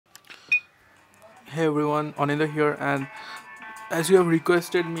Hey everyone, Anindra here, and as you have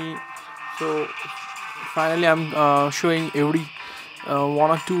requested me, so finally I'm showing every one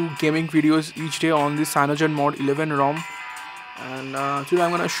or two gaming videos each day on this CyanogenMod 11 ROM, and today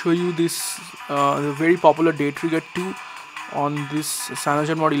I'm gonna show you this the very popular day trigger 2 on this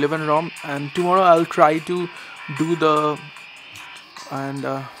CyanogenMod 11 ROM, and tomorrow I'll try to do the and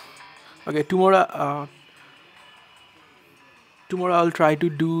okay tomorrow I'll try to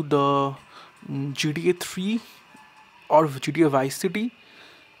do the GTA 3 or GTA Vice City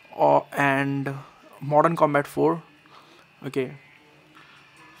or and Modern Combat 4. Okay,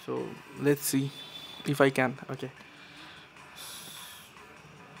 so let's see if I can. Okay.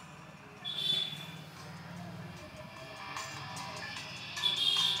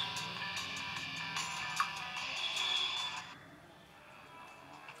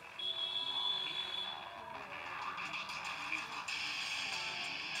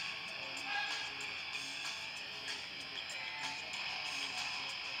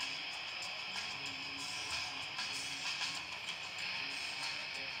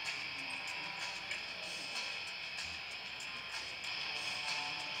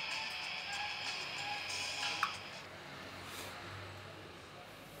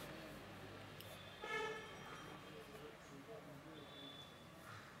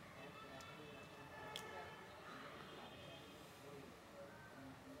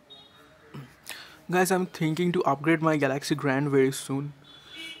 Guys, I'm thinking to upgrade my Galaxy Grand very soon,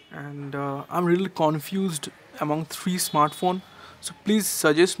 and I'm really confused among three smartphone. So please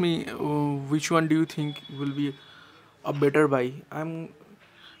suggest me which one do you think will be a better buy. I'm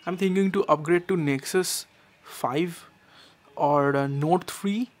thinking to upgrade to Nexus 5 or Note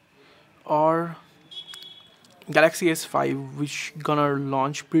 3 or Galaxy S5, which gonna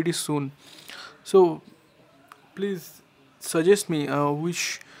launch pretty soon. So please suggest me uh,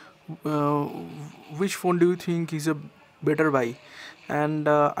 which phone do you think is a better buy, and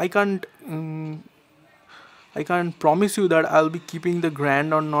I can't promise you that I'll be keeping the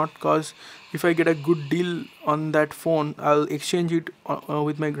grand or not, cause if I get a good deal on that phone I'll exchange it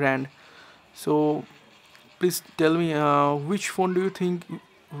with my grand. So please tell me which phone do you think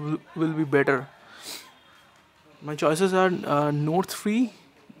will be better. My choices are Note 3,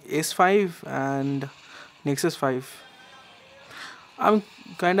 S5 and Nexus 5. I'm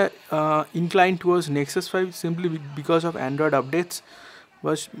kind of inclined towards Nexus 5 simply because of Android updates,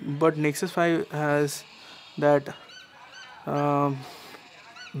 but Nexus 5 has that um,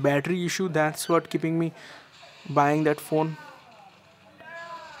 battery issue. That's what keeping me buying that phone.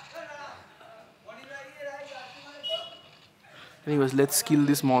 Anyways, let's kill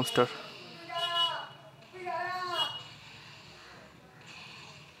this monster.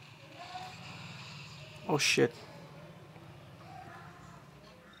 Oh shit.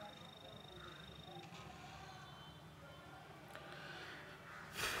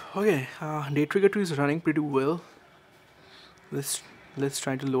 Okay, Day Trigger 2 is running pretty well. Let's let's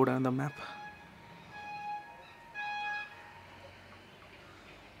try to load another map.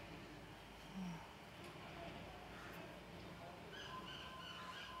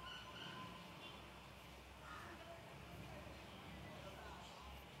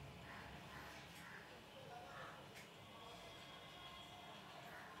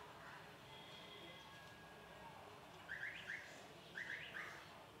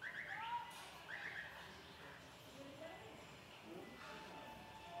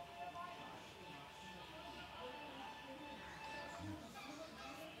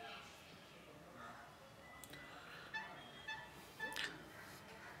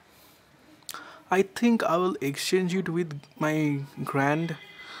 I think I will exchange it with my grand,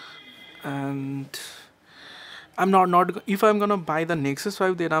 and I'm not if I'm gonna buy the Nexus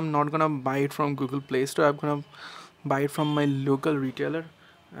 5, then I'm not gonna buy it from Google Play Store. I'm gonna buy it from my local retailer,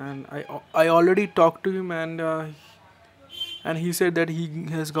 and I already talked to him, and he said that he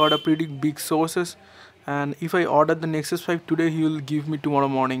has got a pretty big sources, and if I order the Nexus 5 today, he will give me tomorrow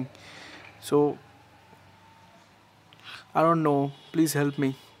morning. So I don't know. Please help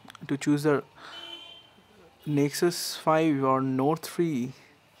me to choose the Nexus 5 or Note 3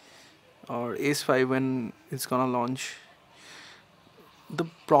 or S5 when it's gonna launch. The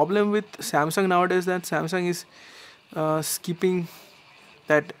problem with Samsung nowadays that Samsung is skipping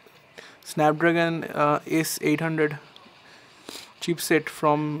that Snapdragon S800 chipset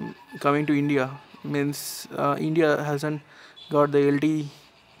from coming to India. Means India hasn't got the LTE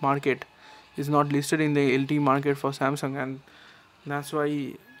market. Is not listed in the LTE market for Samsung, and that's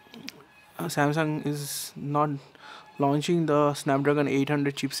why Samsung is not launching the Snapdragon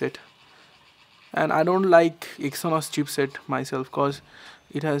 800 chipset. And I don't like Exynos chipset myself, cause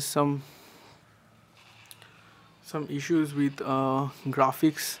it has some some issues with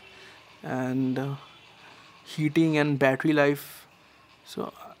graphics and heating and battery life.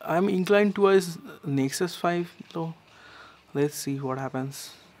 So I'm inclined towards Nexus 5 though. Let's see what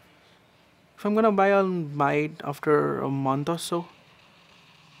happens. If I'm gonna buy, I'll buy it after a month or so.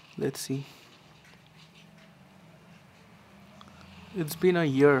 Let's see. It's been a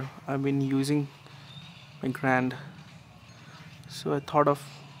year I've been using my Grand, so I thought of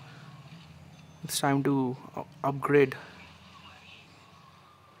it's time to upgrade.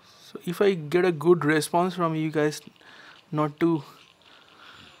 So if I get a good response from you guys, not to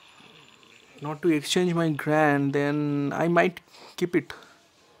not to exchange my Grand, then I might keep it.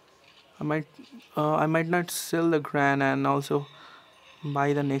 I might I might not sell the Grand and also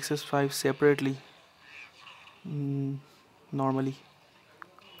buy the Nexus 5 separately. Mm, normally.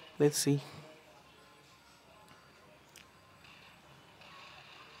 Let's see.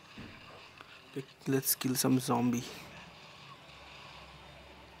 Let's kill some zombie.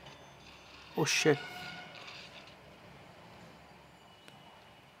 Oh shit.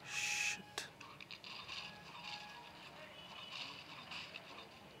 Shit.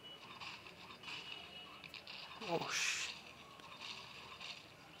 Oh shit.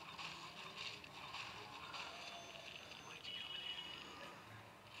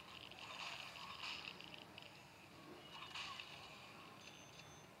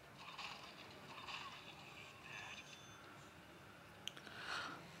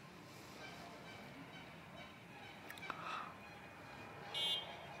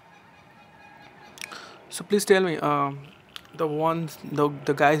 So please tell me,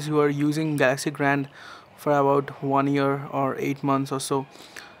 the guys who are using Galaxy Grand for about 1 year or 8 months or so.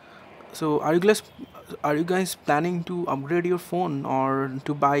 So are you guys planning to upgrade your phone or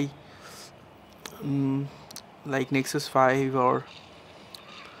to buy mm, like Nexus 5 or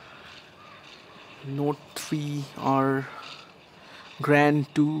Note 3 or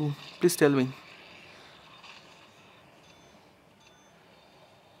Grand 2? Please tell me.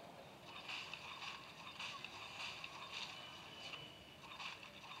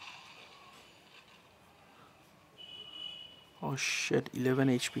 Oh shit, 11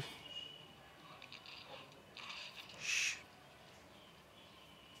 HP. Shh.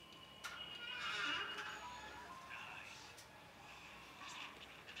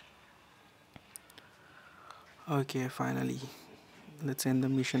 Okay, finally. Let's end the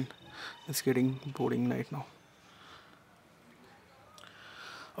mission. It's getting boring right now.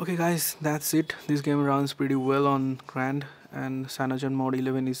 Okay guys, that's it. This game runs pretty well on Grand, and CyanogenMod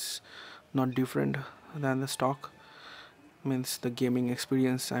 11 is not different than the stock. Means the gaming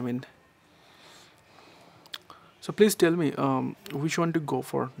experience, I mean. So please tell me, which one to go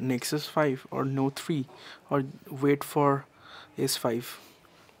for, Nexus 5 or Note 3, or wait for S5.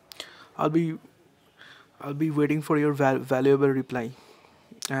 I'll be I'll be waiting for your valuable reply.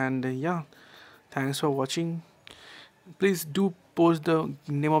 And yeah, thanks for watching. Please do post the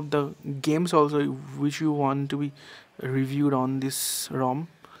name of the games also which you want to be reviewed on this ROM,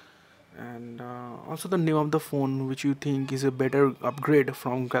 and also the name of the phone which you think is a better upgrade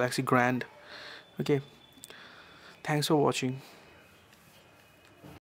from Galaxy Grand. Okay, thanks for watching.